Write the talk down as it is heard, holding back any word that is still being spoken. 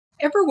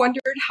Ever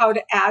wondered how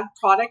to add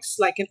products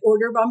like an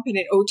order bump and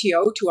an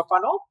OTO to a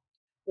funnel?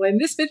 Well, in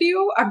this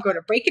video, I'm going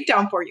to break it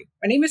down for you.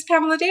 My name is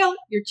Pamela Dale,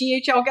 your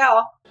GHL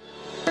gal.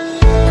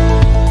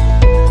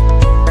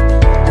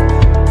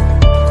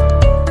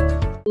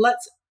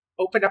 Let's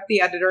open up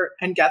the editor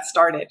and get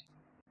started.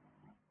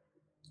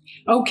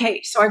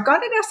 Okay, so I've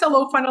got an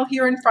SLO funnel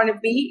here in front of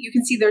me. You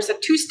can see there's a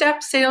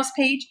two-step sales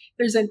page,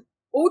 there's an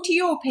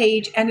OTO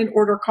page, and an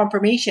order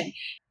confirmation.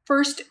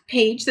 First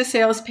page, the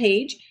sales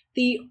page,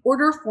 the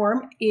order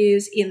form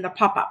is in the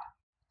pop-up.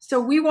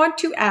 So we want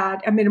to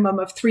add a minimum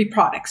of 3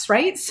 products,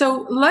 right?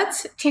 So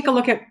let's take a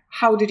look at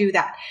how to do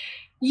that.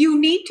 You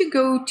need to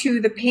go to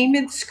the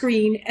payment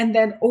screen and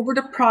then over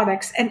to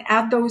products and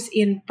add those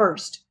in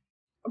first.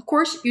 Of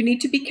course, you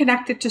need to be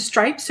connected to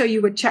Stripe, so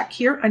you would check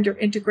here under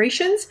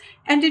integrations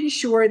and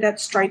ensure that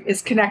Stripe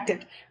is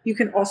connected. You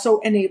can also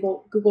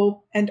enable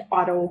Google and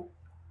OTO,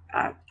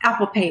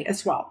 Apple Pay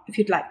as well, if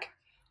you'd like.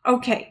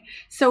 Okay,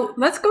 so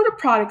let's go to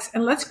products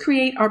and let's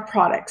create our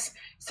products.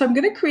 So I'm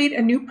going to create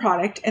a new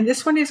product, and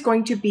this one is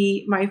going to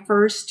be my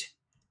first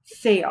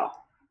sale.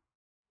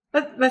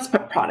 Let's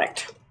put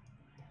product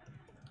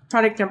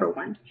number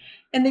 1.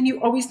 And then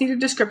you always need a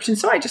description,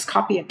 so I just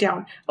copy it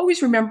down.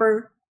 Always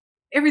remember,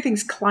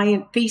 everything's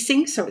client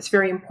facing, so it's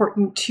very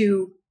important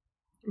to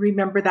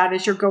remember that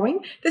as you're going.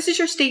 This is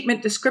your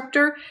statement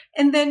descriptor,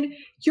 and then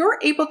you're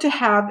able to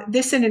have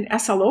this in an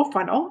SLO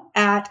funnel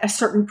at a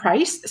certain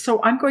price.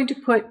 So I'm going to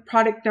put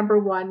product number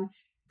 1,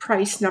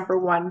 price number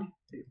 1,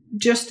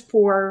 just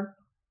for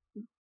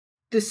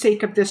the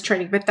sake of this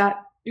training, but that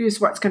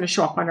is what's going to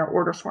show up on our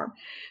order form.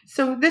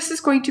 So this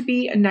is going to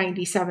be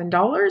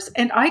 $97,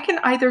 and I can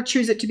either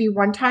choose it to be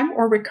one time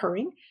or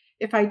recurring.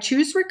 If I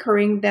choose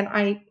recurring, then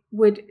I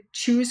would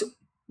choose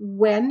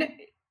when,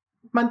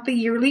 monthly,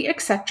 yearly,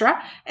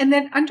 etc. And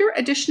then under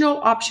additional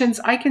options,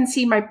 I can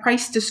see my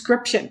price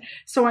description.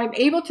 So I'm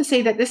able to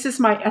say that this is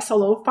my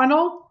SLO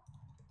funnel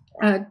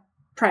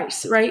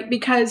price, right?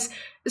 Because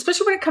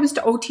especially when it comes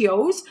to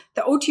OTOs,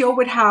 the OTO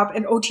would have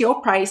an OTO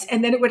price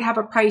and then it would have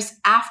a price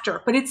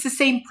after, but it's the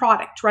same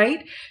product,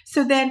 right?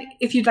 So then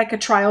if you'd like a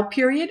trial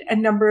period, a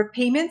number of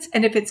payments,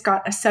 and if it's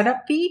got a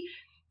setup fee,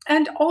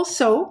 and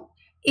also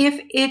if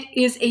it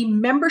is a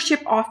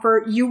membership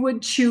offer, you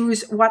would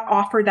choose what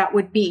offer that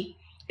would be.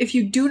 If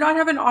you do not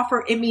have an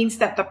offer, it means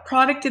that the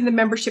product in the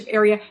membership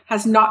area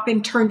has not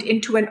been turned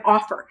into an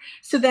offer.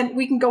 So then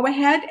we can go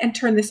ahead and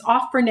turn this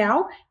off for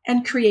now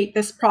and create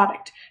this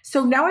product.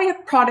 So now I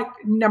have product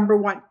number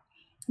 1.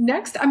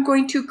 Next, I'm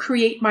going to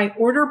create my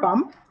order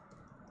bump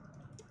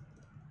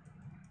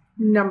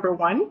number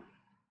 1.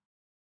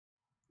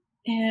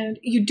 And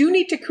you do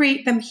need to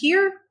create them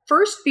here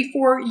first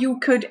before you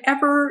could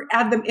ever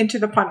add them into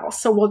the funnel.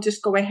 So we'll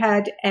just go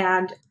ahead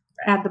and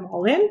add them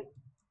all in.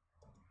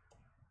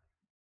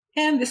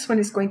 And this one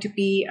is going to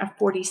be a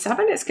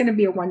 47. It's going to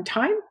be a one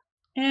time.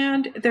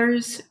 And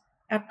there's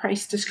a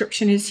price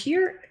description is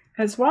here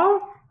as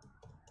well.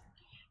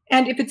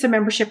 And if it's a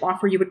membership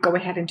offer, you would go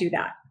ahead and do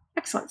that.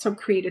 Excellent. So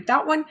created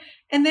that one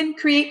and then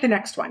create the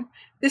next one.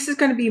 This is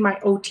going to be my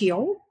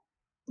OTO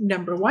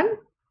number 1.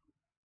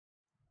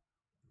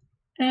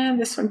 And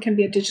this one can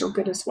be a digital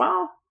good as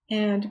well.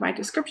 And my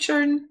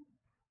description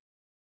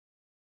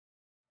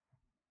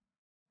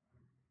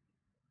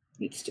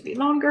needs to be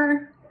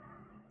longer.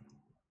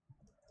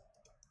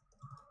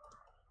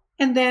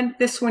 And then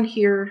this one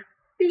here,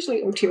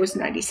 usually OTO is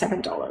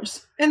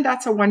 $97. And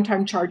that's a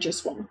one-time charge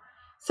as well.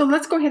 So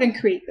let's go ahead and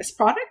create this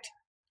product.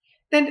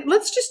 Then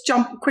let's just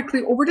jump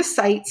quickly over to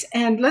sites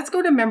and let's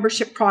go to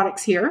membership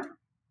products here.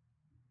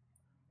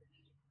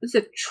 This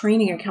is a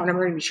training account. I'm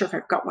not even sure if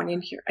I've got one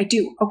in here. I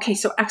do. Okay,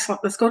 so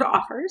excellent. Let's go to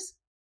offers.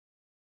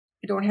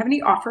 I don't have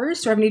any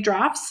offers. Do I have any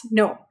drafts?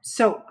 No.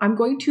 So I'm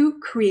going to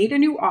create a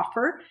new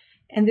offer,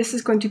 and this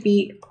is going to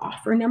be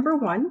offer number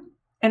 1.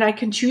 And I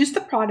can choose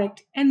the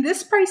product, and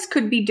this price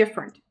could be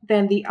different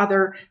than the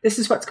other. This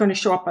is what's going to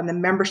show up on the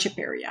membership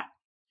area.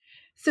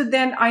 So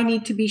then I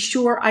need to be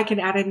sure I can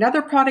add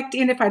another product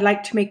in if I'd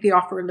like to make the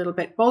offer a little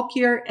bit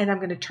bulkier, and I'm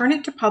going to turn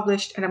it to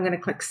published, and I'm going to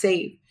click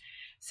save.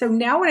 So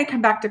now when I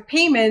come back to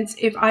payments,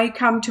 if I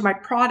come to my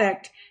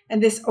product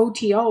and this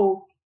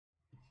OTO,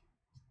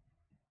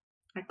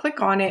 I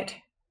click on it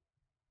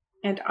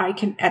and I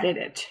can edit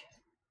it.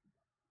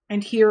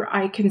 And here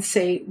I can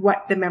say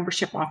what the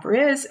membership offer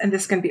is, and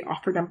this is going to be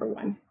offer number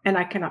 1, and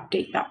I can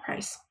update that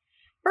price.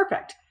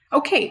 Perfect.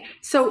 Okay,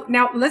 so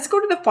now let's go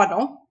to the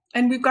funnel,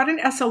 and we've got an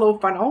SLO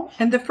funnel,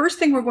 and the first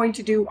thing we're going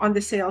to do on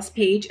the sales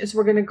page is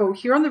we're going to go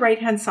here on the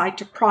right-hand side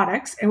to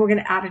products, and we're going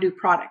to add a new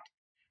product.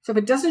 So if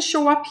it doesn't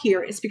show up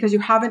here, it's because you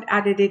haven't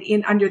added it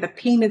in under the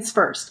payments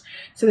first.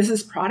 So this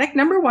is product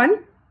number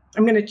 1.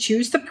 I'm going to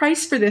choose the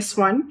price for this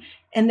one,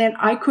 and then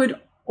I could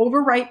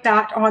overwrite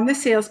that on the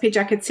sales page.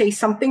 I could say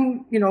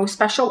something,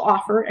 special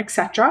offer,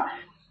 etc.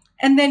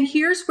 And then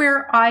here's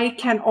where I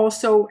can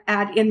also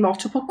add in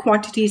multiple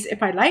quantities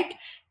if I like.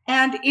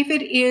 And if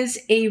it is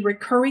a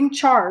recurring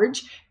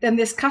charge, then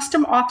this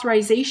custom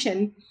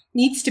authorization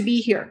needs to be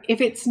here. If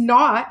it's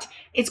not,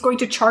 it's going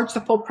to charge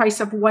the full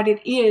price of what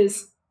it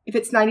is If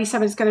it's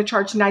 97, it's going to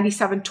charge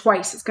 97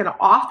 twice. It's going to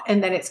auth,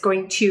 and then it's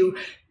going to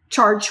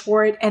charge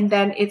for it, and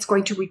then it's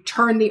going to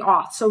return the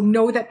auth. So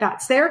know that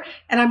that's there,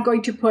 and I'm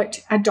going to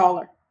put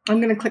 $1. I'm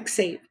going to click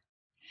save.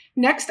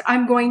 Next,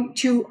 I'm going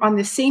to, on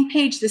the same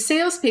page, the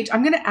sales page,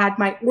 I'm going to add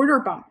my order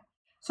bump.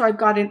 So I've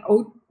got an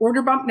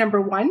order bump number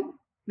 1.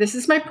 This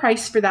is my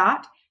price for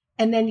that.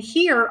 And then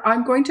here,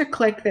 I'm going to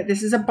click that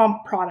this is a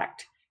bump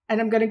product, and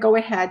I'm going to go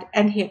ahead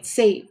and hit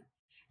save.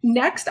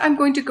 Next, I'm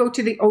going to go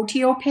to the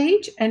OTO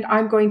page, and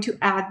I'm going to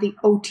add the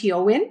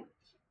OTO in.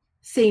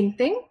 Same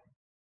thing.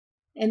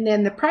 And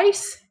then the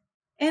price.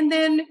 And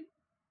then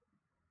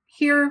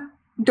here,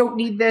 don't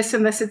need this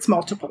unless it's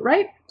multiple,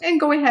 right? And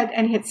go ahead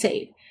and hit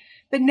save.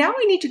 But now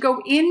I need to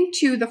go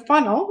into the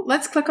funnel.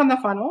 Let's click on the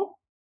funnel.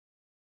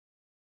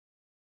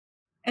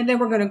 And then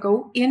we're going to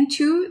go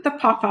into the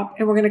pop-up,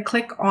 and we're going to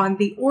click on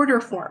the order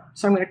form.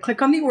 So I'm going to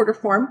click on the order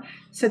form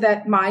so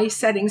that my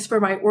settings for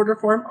my order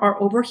form are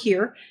over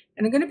here.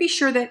 And I'm going to be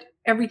sure that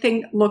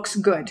everything looks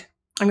good.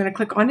 I'm going to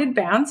click on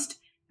advanced,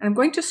 and I'm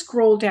going to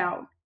scroll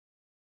down.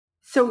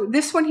 So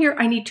this one here,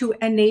 I need to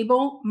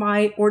enable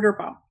my order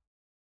bump.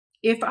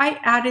 If I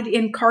added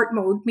in cart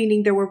mode,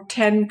 meaning there were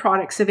 10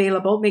 products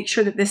available, make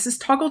sure that this is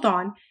toggled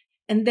on.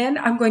 And then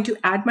I'm going to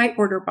add my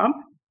order bump.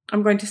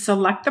 I'm going to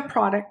select the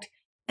product.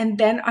 And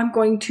then I'm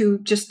going to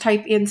just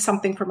type in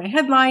something for my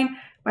headline,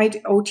 my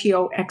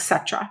OTO,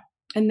 etc.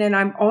 And then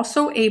I'm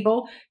also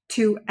able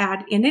to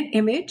add in an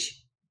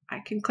image. I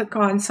can click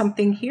on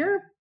something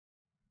here.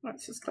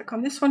 Let's just click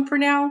on this one for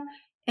now.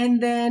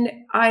 And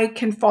then I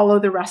can follow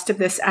the rest of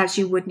this as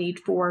you would need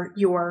for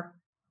your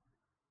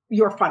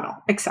funnel,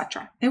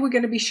 etc. And we're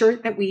going to be sure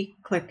that we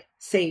click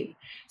save.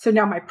 So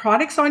now my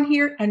product's on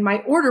here and my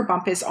order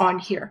bump is on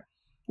here.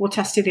 We'll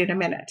test it in a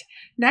minute.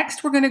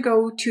 Next, we're going to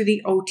go to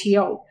the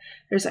OTO.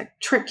 There's a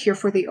trick here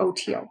for the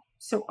OTO.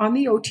 So on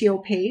the OTO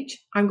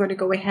page, I'm going to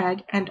go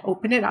ahead and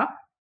open it up.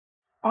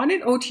 On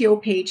an OTO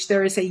page,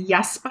 there is a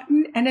yes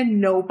button and a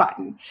no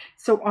button.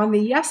 So on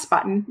the yes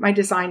button, my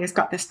design has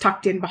got this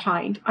tucked in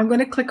behind. I'm going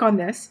to click on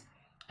this,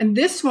 and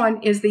this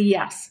one is the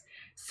yes.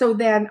 So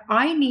then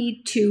I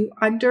need to,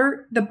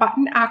 under the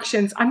button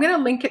actions, I'm going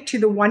to link it to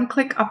the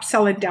one-click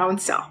upsell and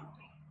downsell.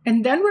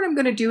 And then what I'm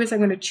going to do is I'm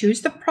going to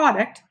choose the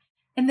product,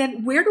 and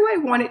then where do I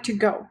want it to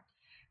go?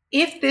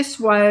 If this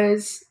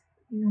was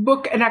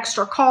book an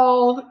extra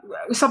call,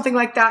 something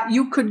like that,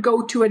 you could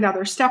go to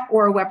another step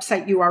or a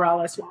website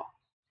URL as well.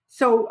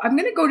 So I'm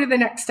going to go to the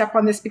next step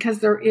on this because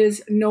there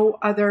is no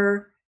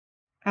other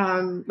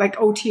like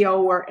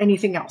OTO or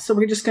anything else. So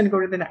we're just going to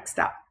go to the next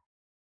step.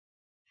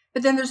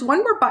 But then there's one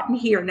more button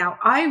here. Now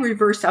I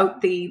reverse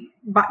out the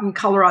button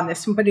color on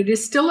this one, but it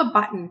is still a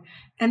button.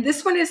 And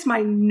this one is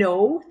my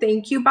no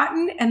thank you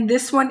button. And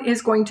this one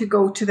is going to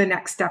go to the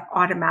next step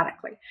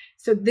automatically.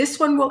 So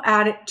this one will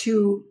add it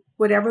to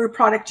whatever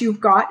product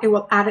you've got. It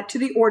will add it to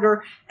the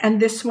order. And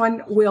this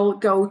one will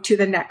go to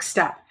the next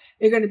step.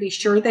 You're going to be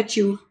sure that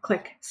you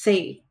click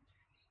save.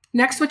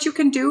 Next, what you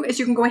can do is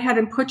you can go ahead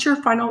and put your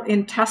funnel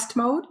in test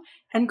mode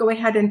and go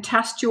ahead and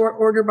test your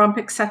order bump,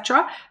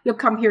 etc. You'll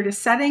come here to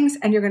settings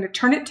and you're going to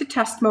turn it to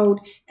test mode,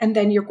 and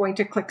then you're going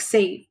to click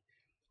save.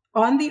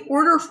 On the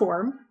order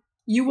form,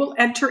 you will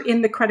enter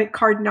in the credit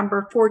card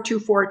number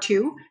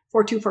 4242,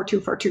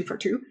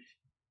 42424242.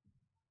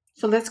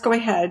 So let's go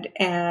ahead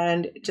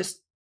and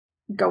just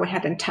go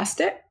ahead and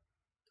test it.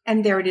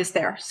 And there it is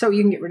there. So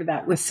you can get rid of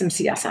that with some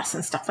CSS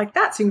and stuff like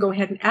that. So you can go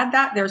ahead and add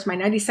that. There's my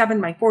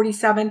 97, my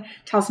 47,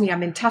 tells me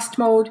I'm in test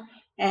mode,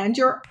 and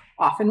you're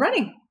off and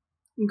running.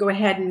 You can go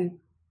ahead and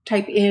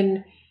type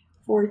in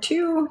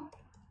 42.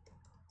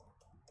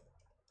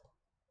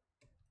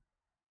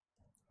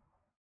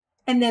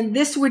 And then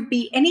this would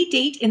be any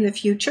date in the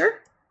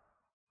future,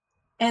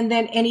 and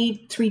then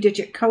any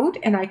 3-digit code,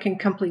 and I can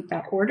complete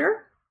that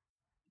order.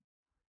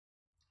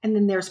 And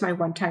then there's my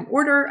one-time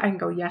order. I can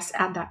go, yes,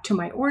 add that to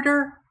my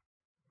order,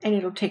 and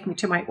it'll take me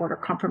to my order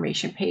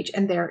confirmation page.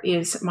 And there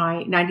is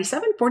my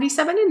 97,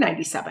 47, and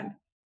 97.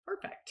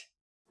 Perfect.